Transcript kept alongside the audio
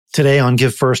Today on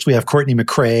Give First, we have Courtney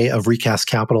McCray of Recast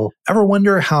Capital. Ever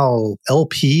wonder how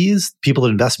LPs, people that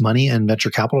invest money in venture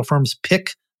capital firms,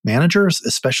 pick managers,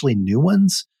 especially new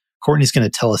ones? Courtney's going to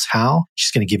tell us how.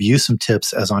 She's going to give you some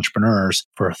tips as entrepreneurs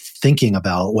for thinking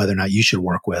about whether or not you should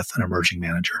work with an emerging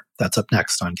manager. That's up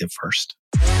next on Give First.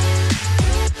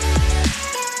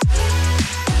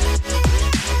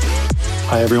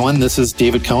 Hi, everyone. This is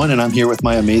David Cohen, and I'm here with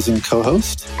my amazing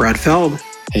co-host, Brad Feld.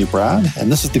 Hey, Brad.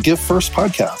 And this is the Give First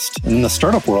podcast. And in the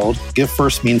startup world, Give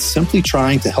First means simply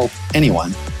trying to help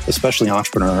anyone, especially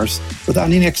entrepreneurs, without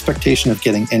any expectation of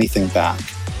getting anything back.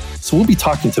 So we'll be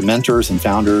talking to mentors and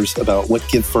founders about what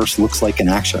Give First looks like in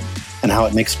action and how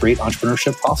it makes great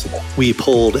entrepreneurship possible. We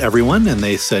polled everyone, and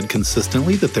they said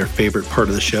consistently that their favorite part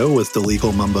of the show was the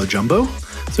legal mumbo jumbo.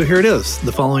 So here it is.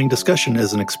 The following discussion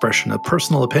is an expression of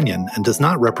personal opinion and does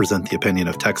not represent the opinion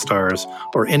of Techstars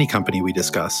or any company we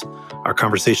discuss. Our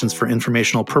conversations for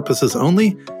informational purposes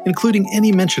only, including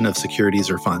any mention of securities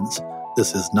or funds.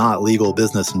 This is not legal,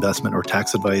 business, investment, or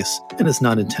tax advice and is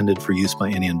not intended for use by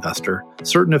any investor.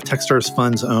 Certain of Techstars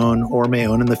funds own or may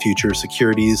own in the future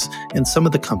securities in some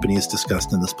of the companies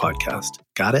discussed in this podcast.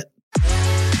 Got it?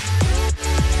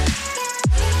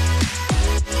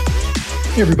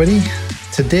 Hey, everybody.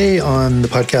 Today on the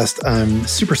podcast, I'm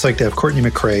super psyched to have Courtney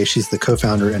McCray. She's the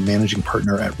co-founder and managing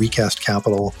partner at Recast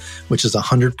Capital, which is a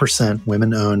 100%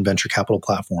 women-owned venture capital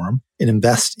platform. It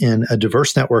invests in a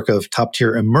diverse network of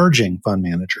top-tier emerging fund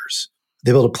managers.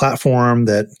 They build a platform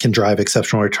that can drive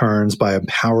exceptional returns by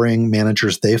empowering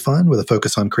managers they fund with a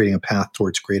focus on creating a path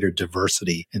towards greater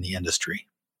diversity in the industry.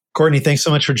 Courtney, thanks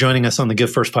so much for joining us on the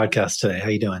Give First podcast today. How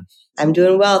you doing? I'm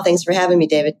doing well. Thanks for having me,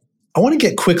 David. I want to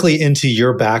get quickly into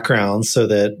your background so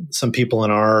that some people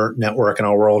in our network and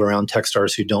our world around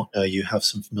Techstars who don't know you have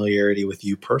some familiarity with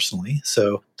you personally.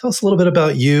 So tell us a little bit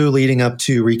about you leading up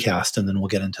to Recast, and then we'll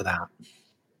get into that.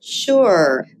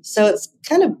 Sure. So it's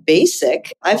kind of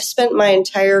basic. I've spent my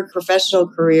entire professional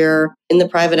career in the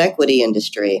private equity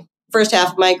industry. First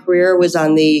half of my career was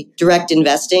on the direct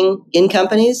investing in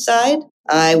companies side.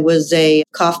 I was a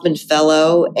Kauffman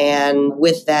Fellow, and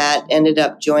with that ended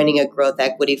up joining a growth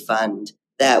equity fund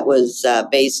that was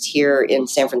based here in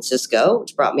San Francisco,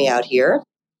 which brought me out here.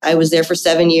 I was there for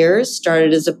 7 years,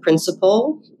 started as a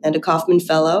principal and a Kauffman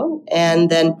Fellow, and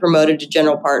then promoted to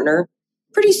general partner.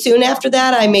 Pretty soon after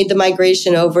that, I made the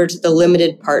migration over to the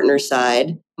limited partner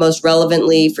side. Most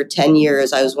relevantly, for 10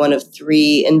 years, I was one of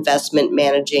 3 investment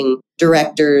managing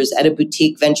directors at a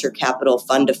boutique venture capital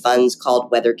fund of funds called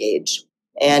WeatherGage.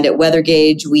 And at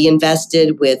WeatherGage, we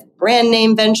invested with brand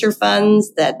name venture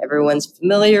funds that everyone's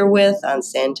familiar with on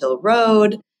Sand Hill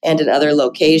Road and in other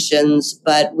locations.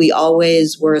 But we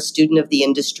always were a student of the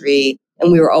industry,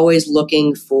 and we were always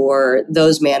looking for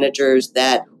those managers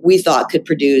that we thought could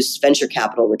produce venture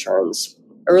capital returns.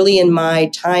 Early in my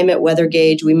time at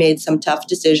WeatherGage, we made some tough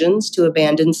decisions to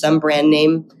abandon some brand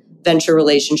name venture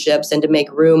relationships and to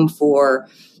make room for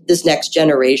this next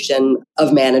generation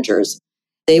of managers.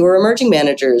 They were emerging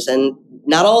managers, and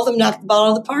not all of them knocked the ball out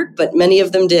of the park, but many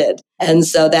of them did. And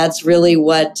so that's really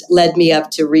what led me up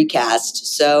to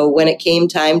Recast. So when it came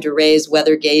time to raise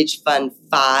WeatherGage Fund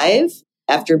 5,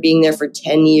 after being there for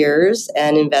 10 years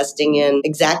and investing in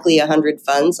exactly 100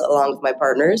 funds along with my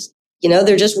partners,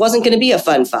 there just wasn't going to be a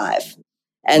Fund 5.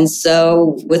 And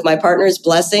so with my partner's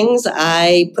blessings,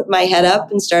 I put my head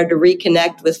up and started to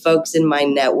reconnect with folks in my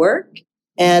network.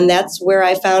 And that's where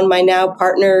I found my now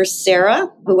partner, Sarah,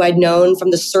 who I'd known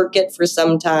from the circuit for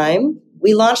some time.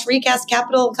 We launched Recast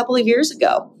Capital a couple of years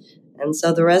ago. And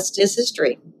so the rest is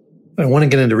history. I want to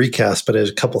get into Recast, but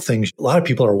there's a couple things. A lot of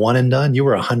people are one and done. You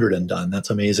were 100 and done. That's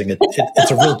amazing.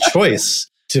 It's a real choice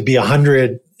to be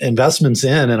 100 investments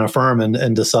in a firm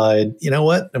and decide, you know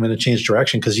what, I'm going to change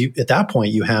direction. Because at that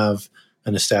point, you have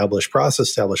an established process,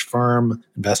 established firm.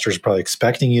 Investors are probably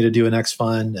expecting you to do a next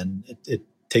fund. And it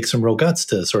takes some real guts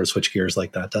to sort of switch gears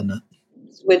like that, doesn't it?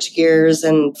 Switch gears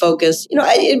and focus.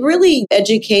 It really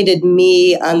educated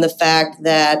me on the fact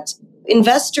that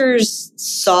investors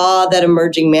saw that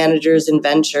emerging managers in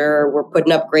venture were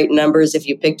putting up great numbers if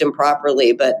you picked them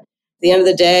properly. But at the end of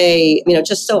the day, it's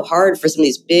just so hard for some of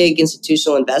these big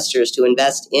institutional investors to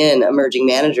invest in emerging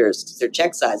managers because their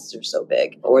check sizes are so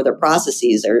big or their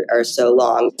processes are so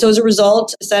long. So as a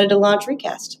result, I decided to launch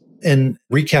Recast. And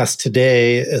Recast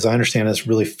today, as I understand, is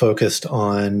really focused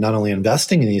on not only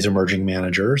investing in these emerging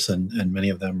managers, and many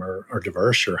of them are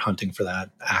diverse or hunting for that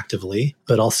actively,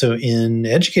 but also in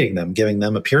educating them, giving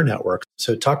them a peer network.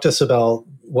 So talk to us about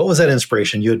what was that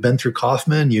inspiration? You had been through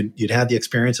Kauffman, you'd had the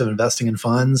experience of investing in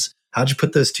funds. How'd you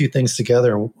put those two things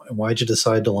together? And why'd you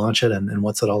decide to launch it? And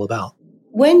what's it all about?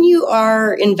 When you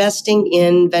are investing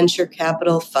in venture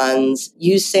capital funds,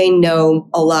 you say no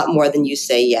a lot more than you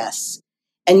say yes.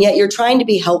 And yet you're trying to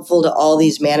be helpful to all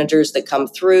these managers that come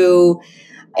through.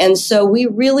 And so we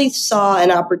really saw an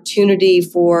opportunity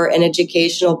for an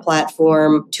educational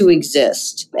platform to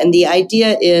exist. And the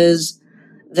idea is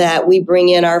that we bring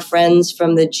in our friends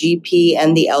from the GP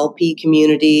and the LP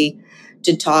community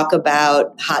to talk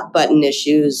about hot button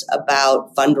issues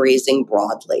about fundraising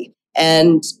broadly.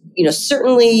 And,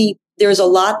 certainly there's a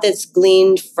lot that's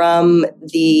gleaned from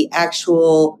the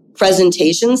actual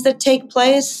presentations that take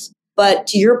place. But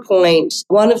to your point,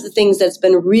 one of the things that's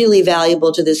been really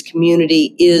valuable to this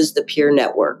community is the peer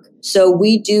network. So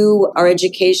we do our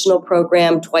educational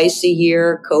program twice a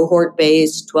year,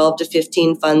 cohort-based, 12 to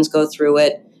 15 funds go through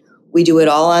it. We do it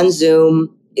all on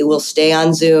Zoom. It will stay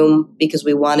on Zoom because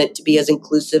we want it to be as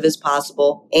inclusive as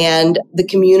possible. And the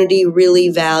community really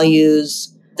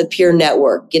values the peer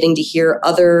network, getting to hear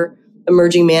other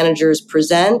emerging managers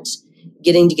present,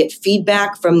 getting to get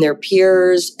feedback from their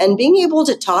peers, and being able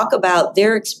to talk about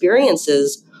their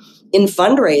experiences in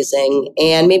fundraising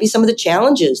and maybe some of the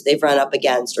challenges they've run up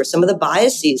against or some of the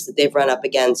biases that they've run up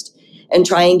against, and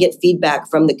try and get feedback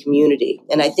from the community.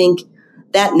 And I think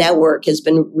that network has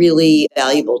been really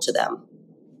valuable to them.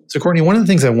 So Courtney, one of the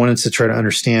things I wanted to try to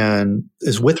understand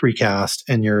is with Recast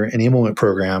and your enablement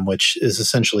program, which is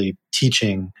essentially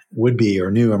teaching would-be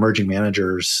or new emerging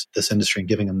managers this industry and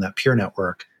giving them that peer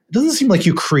network. It doesn't seem like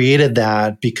you created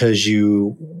that because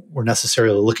you were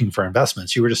necessarily looking for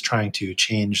investments. You were just trying to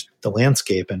change the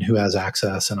landscape and who has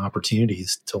access and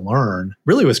opportunities to learn.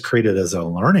 Really was created as a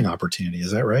learning opportunity.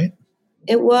 Is that right?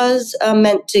 It was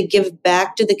meant to give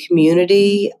back to the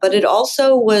community, but it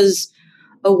also was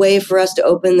a way for us to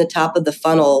open the top of the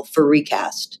funnel for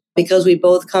Recast. Because we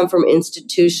both come from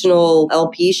institutional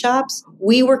LP shops,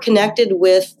 we were connected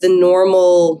with the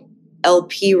normal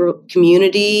LP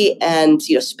community and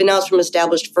spin-outs from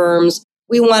established firms.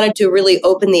 We wanted to really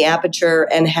open the aperture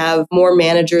and have more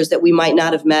managers that we might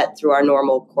not have met through our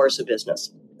normal course of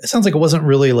business. It sounds like it wasn't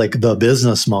really like the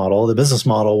business model. The business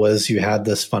model was you had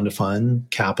this fund-to-fund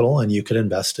capital and you could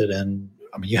invest it in.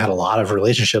 You had a lot of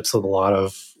relationships with a lot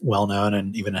of well-known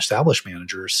and even established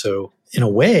managers. So in a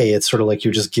way, it's sort of like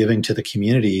you're just giving to the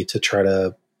community to try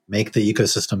to make the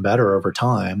ecosystem better over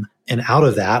time. And out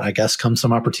of that, I guess, come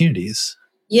some opportunities.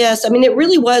 Yes. It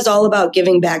really was all about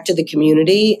giving back to the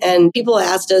community. And people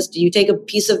asked us, do you take a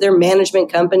piece of their management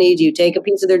company? Do you take a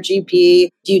piece of their GP?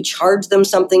 Do you charge them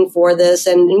something for this?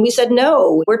 And we said,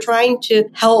 no, we're trying to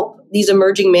help these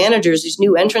emerging managers, these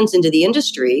new entrants into the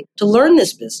industry, to learn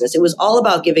this business. It was all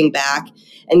about giving back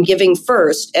and giving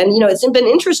first. And, it's been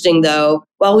interesting, though,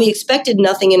 while we expected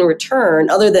nothing in return,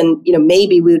 other than,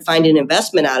 maybe we would find an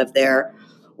investment out of there,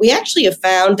 we actually have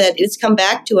found that it's come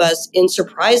back to us in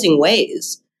surprising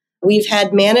ways. We've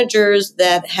had managers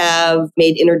that have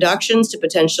made introductions to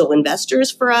potential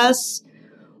investors for us.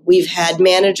 We've had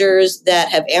managers that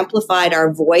have amplified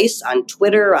our voice on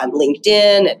Twitter, on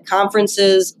LinkedIn, at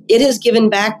conferences. It has given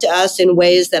back to us in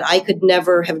ways that I could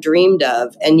never have dreamed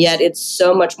of. And yet it's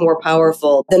so much more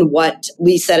powerful than what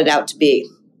we set it out to be.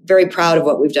 Very proud of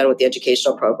what we've done with the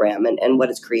educational program and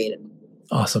what it's created.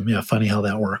 Awesome. Yeah. Funny how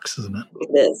that works, isn't it?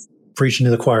 It is. Preaching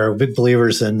to the choir, big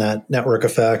believers in that network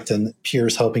effect and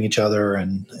peers helping each other.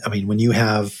 And when you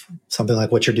have something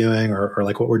like what you're doing or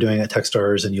like what we're doing at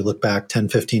Techstars and you look back 10,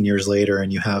 15 years later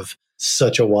and you have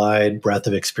such a wide breadth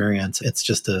of experience, it's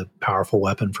just a powerful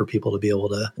weapon for people to be able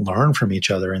to learn from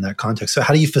each other in that context. So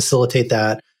how do you facilitate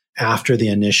that after the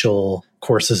initial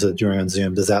courses that you're doing on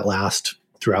Zoom? Does that last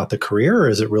throughout the career or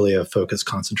is it really a focused,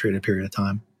 concentrated period of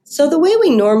time? So the way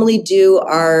we normally do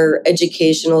our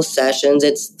educational sessions,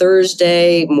 it's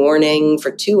Thursday morning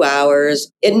for 2 hours.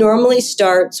 It normally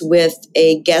starts with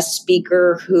a guest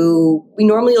speaker who we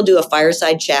normally will do a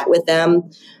fireside chat with them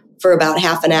for about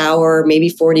half an hour, maybe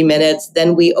 40 minutes.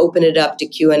 Then we open it up to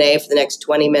Q&A for the next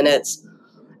 20 minutes.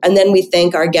 And then we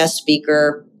thank our guest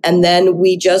speaker. And then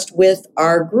we just, with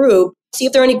our group, see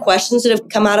if there are any questions that have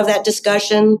come out of that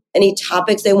discussion, any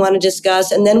topics they want to discuss,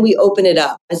 and then we open it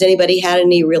up. Has anybody had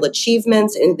any real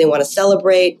achievements, anything they want to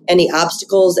celebrate, any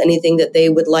obstacles, anything that they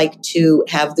would like to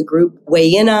have the group weigh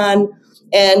in on?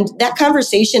 And that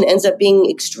conversation ends up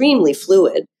being extremely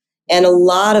fluid. And a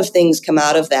lot of things come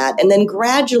out of that. And then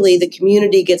gradually the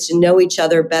community gets to know each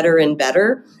other better and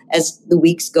better as the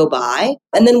weeks go by.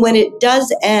 And then when it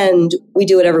does end, we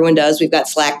do what everyone does. We've got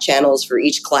Slack channels for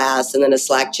each class and then a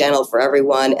Slack channel for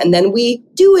everyone. And then we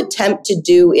do attempt to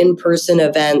do in-person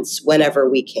events whenever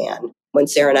we can, when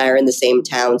Sarah and I are in the same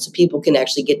town, so people can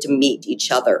actually get to meet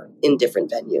each other in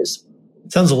different venues.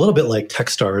 Sounds a little bit like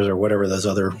Techstars or whatever those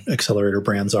other accelerator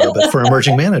brands are, but for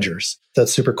emerging managers.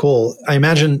 That's super cool. I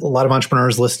imagine a lot of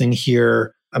entrepreneurs listening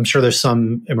here, I'm sure there's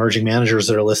some emerging managers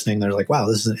that are listening. They're like, wow,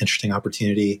 this is an interesting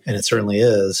opportunity. And it certainly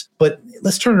is. But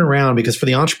let's turn it around, because for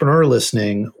the entrepreneur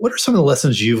listening, what are some of the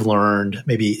lessons you've learned,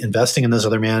 maybe investing in those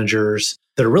other managers,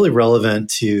 that are really relevant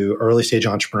to early stage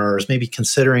entrepreneurs, maybe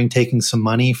considering taking some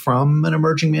money from an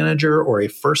emerging manager or a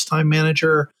first time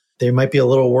manager? They might be a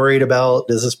little worried about,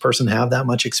 does this person have that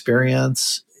much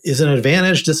experience? Is it an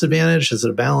advantage, disadvantage? Is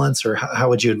it a balance? Or how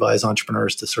would you advise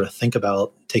entrepreneurs to sort of think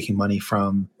about taking money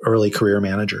from early career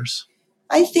managers?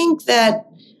 I think that,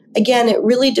 again, it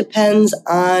really depends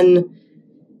on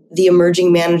the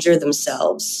emerging manager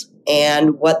themselves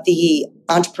and what the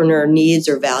entrepreneur needs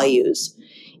or values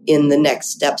in the next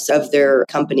steps of their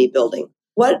company building.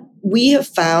 What we have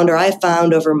found, or I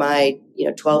found over my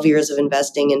 12 years of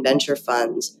investing in venture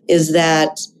funds, is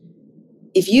that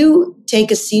if you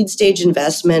take a seed stage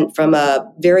investment from a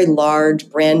very large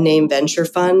brand name venture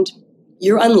fund,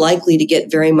 you're unlikely to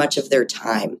get very much of their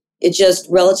time. It's just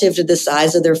relative to the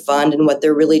size of their fund and what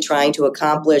they're really trying to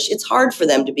accomplish, it's hard for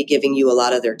them to be giving you a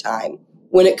lot of their time.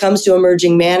 When it comes to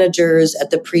emerging managers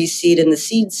at the pre-seed and the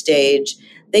seed stage,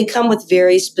 they come with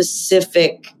very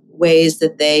specific ways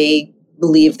that they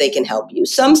believe they can help you.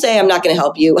 Some say, I'm not going to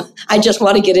help you. I just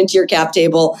want to get into your cap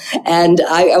table and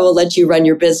I will let you run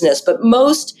your business. But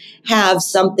most have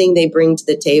something they bring to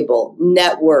the table: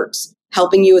 networks,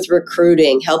 helping you with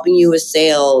recruiting, helping you with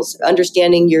sales,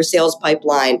 understanding your sales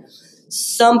pipeline,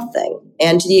 something.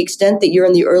 And to the extent that you're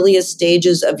in the earliest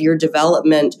stages of your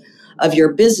development of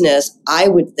your business, I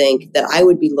would think that I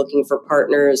would be looking for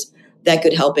partners that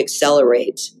could help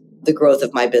accelerate the growth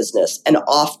of my business. And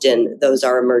often those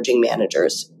are emerging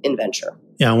managers in venture.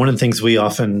 Yeah, one of the things we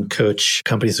often coach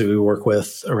companies that we work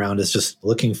with around is just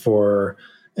looking for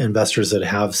investors that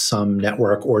have some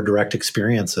network or direct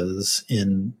experiences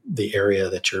in the area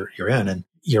that you're in. And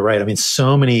you're right. I mean,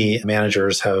 so many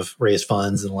managers have raised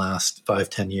funds in the last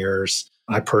 5-10 years.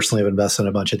 I personally have invested in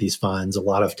a bunch of these funds. A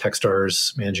lot of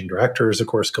Techstars managing directors, of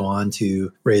course, go on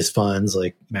to raise funds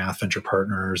like Math Venture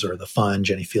Partners or the fund,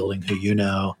 Jenny Fielding, who you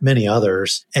know, many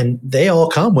others. And they all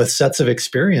come with sets of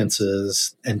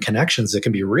experiences and connections that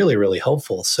can be really, really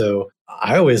helpful. So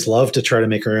I always love to try to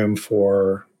make room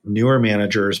for newer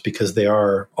managers because they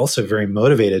are also very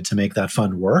motivated to make that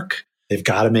fund work. They've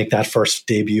got to make that first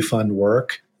debut fund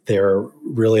work. They're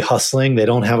really hustling. They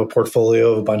don't have a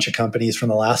portfolio of a bunch of companies from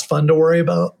the last fund to worry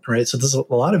about, right? So there's a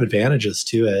lot of advantages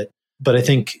to it. But I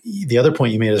think the other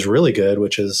point you made is really good,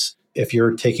 which is if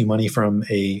you're taking money from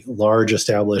a large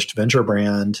established venture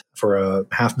brand for a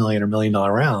 $500,000 or $1 million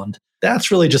round,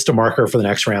 that's really just a marker for the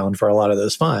next round for a lot of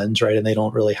those funds, right? And they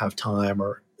don't really have time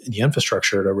or the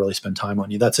infrastructure to really spend time on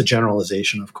you. That's a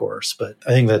generalization, of course, but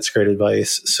I think that's great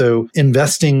advice. So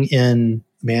investing in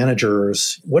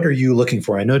managers, what are you looking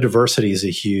for? I know diversity is a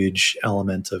huge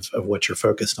element of what you're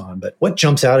focused on, but what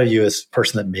jumps out at you as a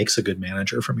person that makes a good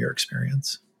manager from your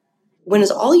experience? When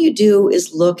all you do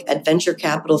is look at venture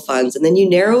capital funds and then you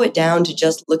narrow it down to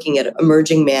just looking at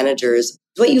emerging managers,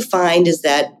 what you find is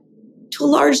that to a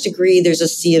large degree, there's a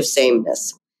sea of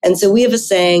sameness. And so we have a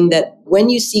saying that when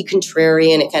you see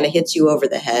contrarian, it kind of hits you over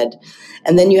the head.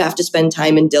 And then you have to spend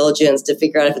time and diligence to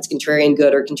figure out if it's contrarian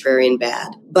good or contrarian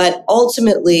bad. But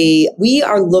ultimately, we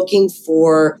are looking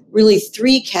for really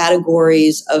 3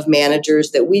 categories of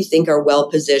managers that we think are well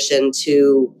positioned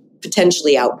to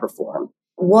potentially outperform.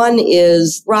 One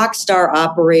is rock star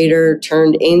operator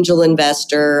turned angel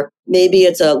investor. Maybe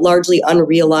it's a largely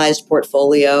unrealized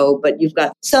portfolio, but you've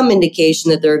got some indication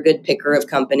that they're a good picker of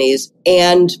companies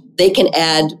and they can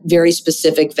add very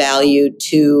specific value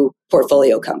to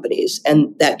portfolio companies.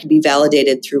 And that can be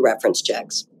validated through reference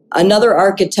checks. Another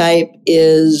archetype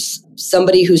is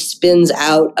somebody who spins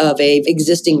out of an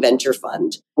existing venture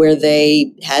fund where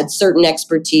they had certain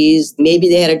expertise. Maybe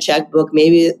they had a checkbook.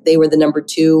 Maybe they were the number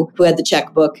 2 who had the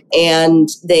checkbook, and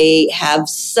they have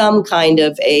some kind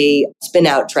of a spin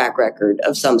out track record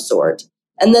of some sort.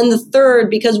 And then the third,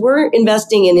 because we're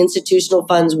investing in institutional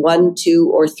funds 1, 2,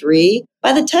 or 3,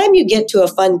 by the time you get to a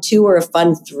fund 2 or a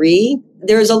fund 3,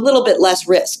 there's a little bit less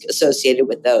risk associated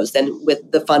with those than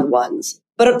with the fund 1s.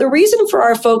 But the reason for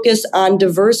our focus on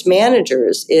diverse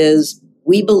managers is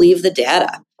we believe the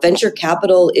data. Venture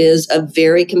capital is a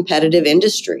very competitive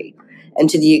industry. And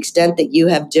to the extent that you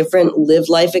have different live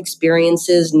life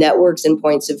experiences, networks, and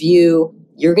points of view,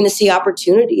 you're going to see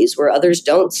opportunities where others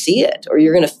don't see it, or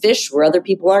you're going to fish where other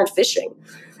people aren't fishing.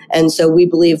 And so we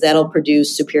believe that'll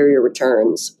produce superior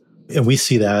returns. And we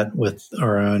see that with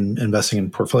our own investing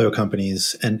in portfolio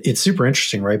companies. And it's super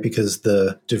interesting, right? Because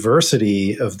the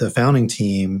diversity of the founding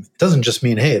team doesn't just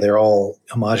mean, hey, they're all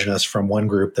homogenous from one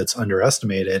group that's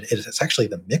underestimated. It's actually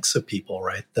the mix of people,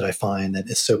 right, that I find that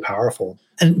is so powerful.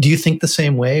 And do you think the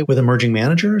same way with emerging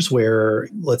managers where,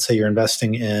 let's say you're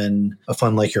investing in a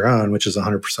fund like your own, which is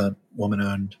 100%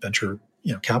 woman-owned venture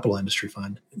capital industry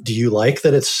fund. Do you like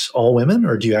that it's all women,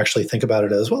 or do you actually think about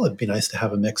it as, well, it'd be nice to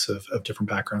have a mix of different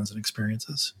backgrounds and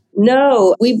experiences?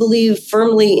 No, we believe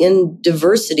firmly in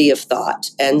diversity of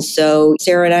thought. And so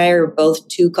Sarah and I are both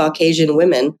two Caucasian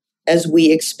women. As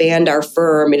we expand our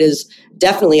firm, it is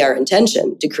definitely our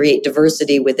intention to create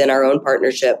diversity within our own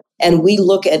partnership. And we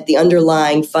look at the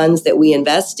underlying funds that we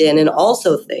invest in and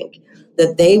also think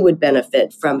that they would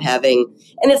benefit from having,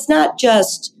 and it's not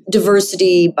just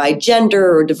diversity by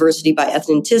gender or diversity by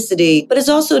ethnicity, but it's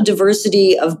also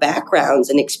diversity of backgrounds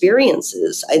and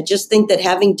experiences. I just think that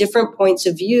having different points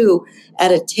of view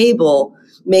at a table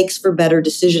makes for better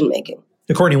decision making.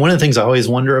 Courtney, one of the things I always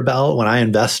wonder about when I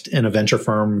invest in a venture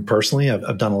firm personally,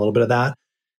 I've done a little bit of that.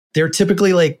 They're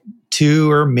typically like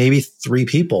 2 or maybe 3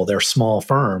 people. They're small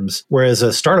firms. Whereas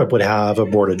a startup would have a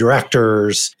board of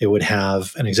directors, it would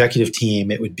have an executive team,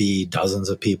 it would be dozens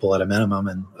of people at a minimum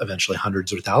and eventually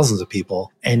hundreds or thousands of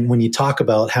people. And when you talk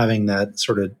about having that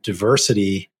sort of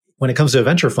diversity, when it comes to a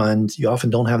venture fund, you often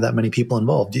don't have that many people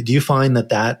involved. Do you find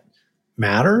that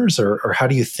matters? Or how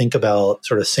do you think about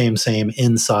sort of same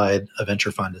inside a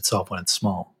venture fund itself when it's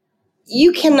small?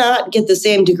 You cannot get the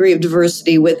same degree of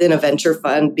diversity within a venture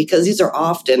fund because these are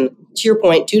often, to your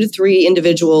point, 2 to 3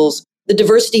 individuals. The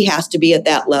diversity has to be at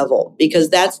that level because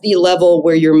that's the level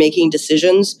where you're making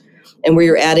decisions and where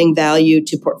you're adding value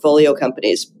to portfolio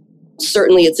companies.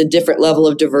 Certainly, it's a different level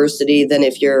of diversity than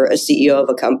if you're a CEO of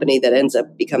a company that ends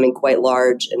up becoming quite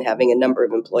large and having a number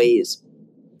of employees.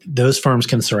 Those firms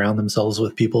can surround themselves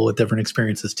with people with different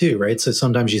experiences too, right? So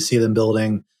sometimes you see them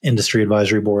building industry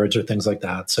advisory boards or things like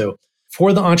that. So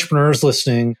for the entrepreneurs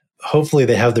listening, hopefully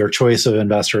they have their choice of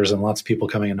investors and lots of people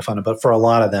coming into fund. But for a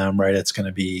lot of them, right, it's going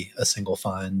to be a single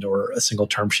fund or a single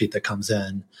term sheet that comes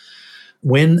in.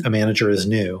 When a manager is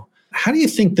new, how do you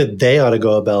think that they ought to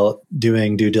go about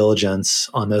doing due diligence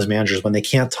on those managers when they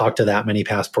can't talk to that many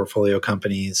past portfolio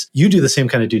companies? You do the same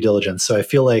kind of due diligence. So I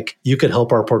feel like you could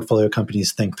help our portfolio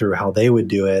companies think through how they would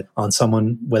do it on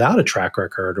someone without a track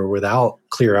record or without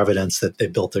clear evidence that they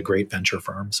built a great venture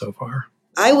firm so far.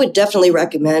 I would definitely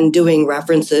recommend doing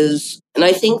references. And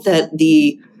I think that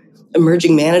the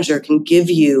emerging manager can give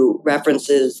you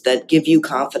references that give you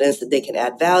confidence that they can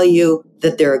add value,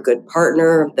 that they're a good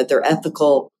partner, that they're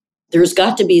ethical. There's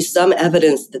got to be some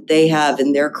evidence that they have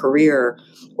in their career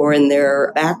or in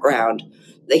their background.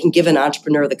 They can give an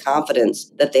entrepreneur the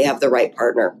confidence that they have the right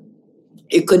partner.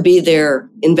 It could be their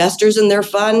investors in their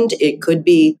fund. It could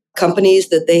be companies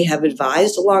that they have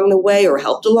advised along the way or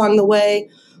helped along the way.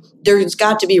 There's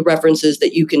got to be references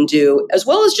that you can do, as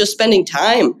well as just spending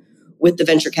time with the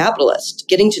venture capitalist,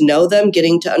 getting to know them,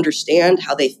 getting to understand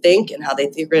how they think and how they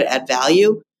think they're going to add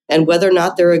value and whether or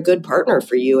not they're a good partner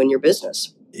for you and your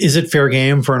business. Is it fair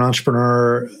game for an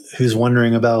entrepreneur who's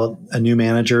wondering about a new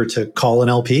manager to call an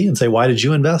LP and say, why did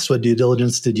you invest? What due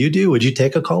diligence did you do? Would you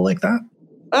take a call like that?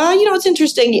 It's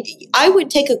interesting. I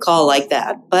would take a call like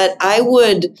that, but I've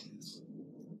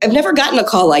never gotten a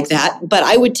call like that, but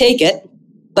I would take it.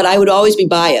 But I would always be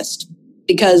biased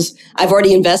because I've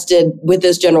already invested with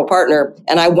this general partner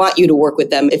and I want you to work with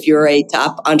them if you're a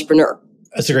top entrepreneur.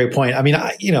 That's a great point. I mean,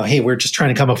 hey, we're just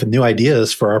trying to come up with new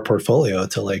ideas for our portfolio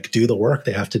to do the work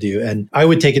they have to do. And I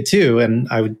would take it too. And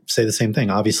I would say the same thing.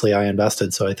 Obviously, I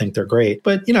invested, so I think they're great.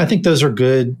 But, I think those are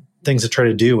good things to try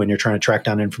to do when you're trying to track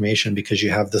down information because you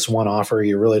have this one offer.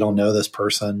 You really don't know this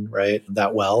person, right,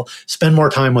 that well. Spend more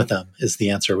time with them is the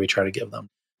answer we try to give them.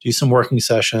 Do some working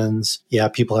sessions. Yeah,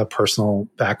 people have personal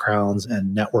backgrounds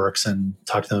and networks and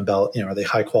talk to them about, are they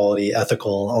high quality,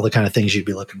 ethical, all the kind of things you'd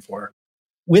be looking for.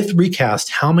 With Recast,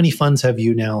 how many funds have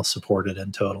you now supported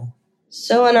in total?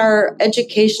 So in our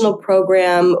educational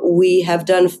program, we have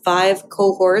done 5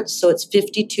 cohorts. So it's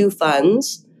 52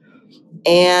 funds.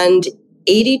 And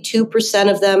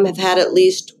 82% of them have had at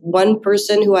least one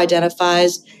person who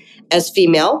identifies as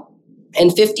female.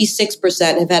 And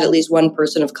 56% have had at least one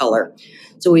person of color.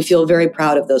 So we feel very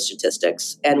proud of those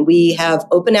statistics. And we have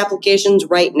open applications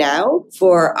right now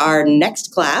for our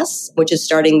next class, which is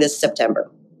starting this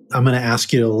September. I'm going to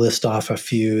ask you to list off a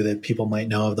few that people might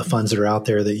know of the funds that are out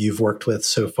there that you've worked with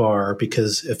so far,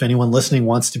 because if anyone listening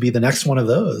wants to be the next one of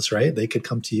those, right, they could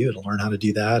come to you to learn how to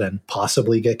do that and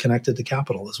possibly get connected to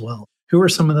capital as well. Who are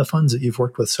some of the funds that you've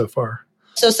worked with so far?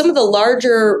 So some of the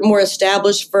larger, more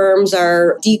established firms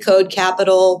are Decode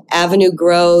Capital, Avenue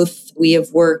Growth. We have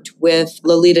worked with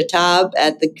Lolita Taub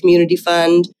at the Community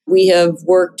Fund. We have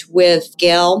worked with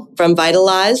Gail from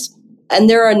Vitalize. And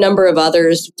there are a number of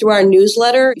others. Through our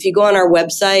newsletter, if you go on our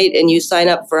website and you sign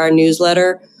up for our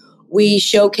newsletter, we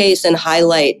showcase and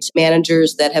highlight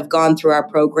managers that have gone through our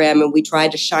program, and we try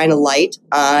to shine a light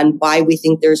on why we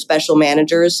think they're special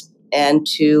managers and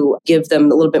to give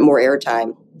them a little bit more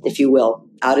airtime, if you will,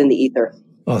 out in the ether.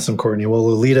 Awesome, Courtney. Well,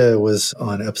 Lolita was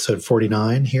on episode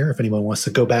 49 here. If anyone wants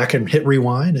to go back and hit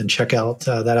rewind and check out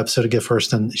that episode of Give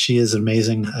First, and she is an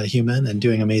amazing human and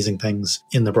doing amazing things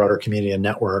in the broader community and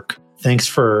network. Thanks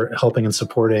for helping and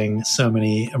supporting so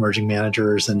many emerging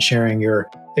managers and sharing your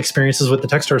experiences with the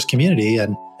Techstars community.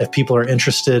 And if people are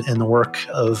interested in the work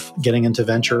of getting into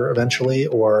venture eventually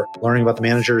or learning about the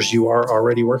managers you are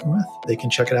already working with, they can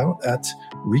check it out at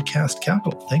Recast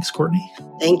Capital. Thanks, Courtney.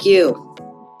 Thank you.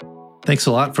 Thanks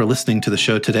a lot for listening to the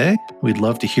show today. We'd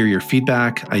love to hear your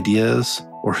feedback, ideas,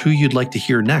 or who you'd like to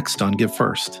hear next on Give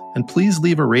First. And please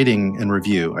leave a rating and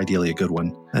review, ideally a good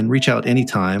one. And reach out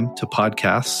anytime to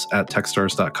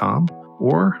podcasts@techstars.com,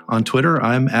 or on Twitter,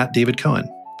 I'm @David Cohen.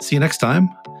 See you next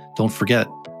time. Don't forget,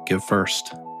 give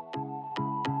first.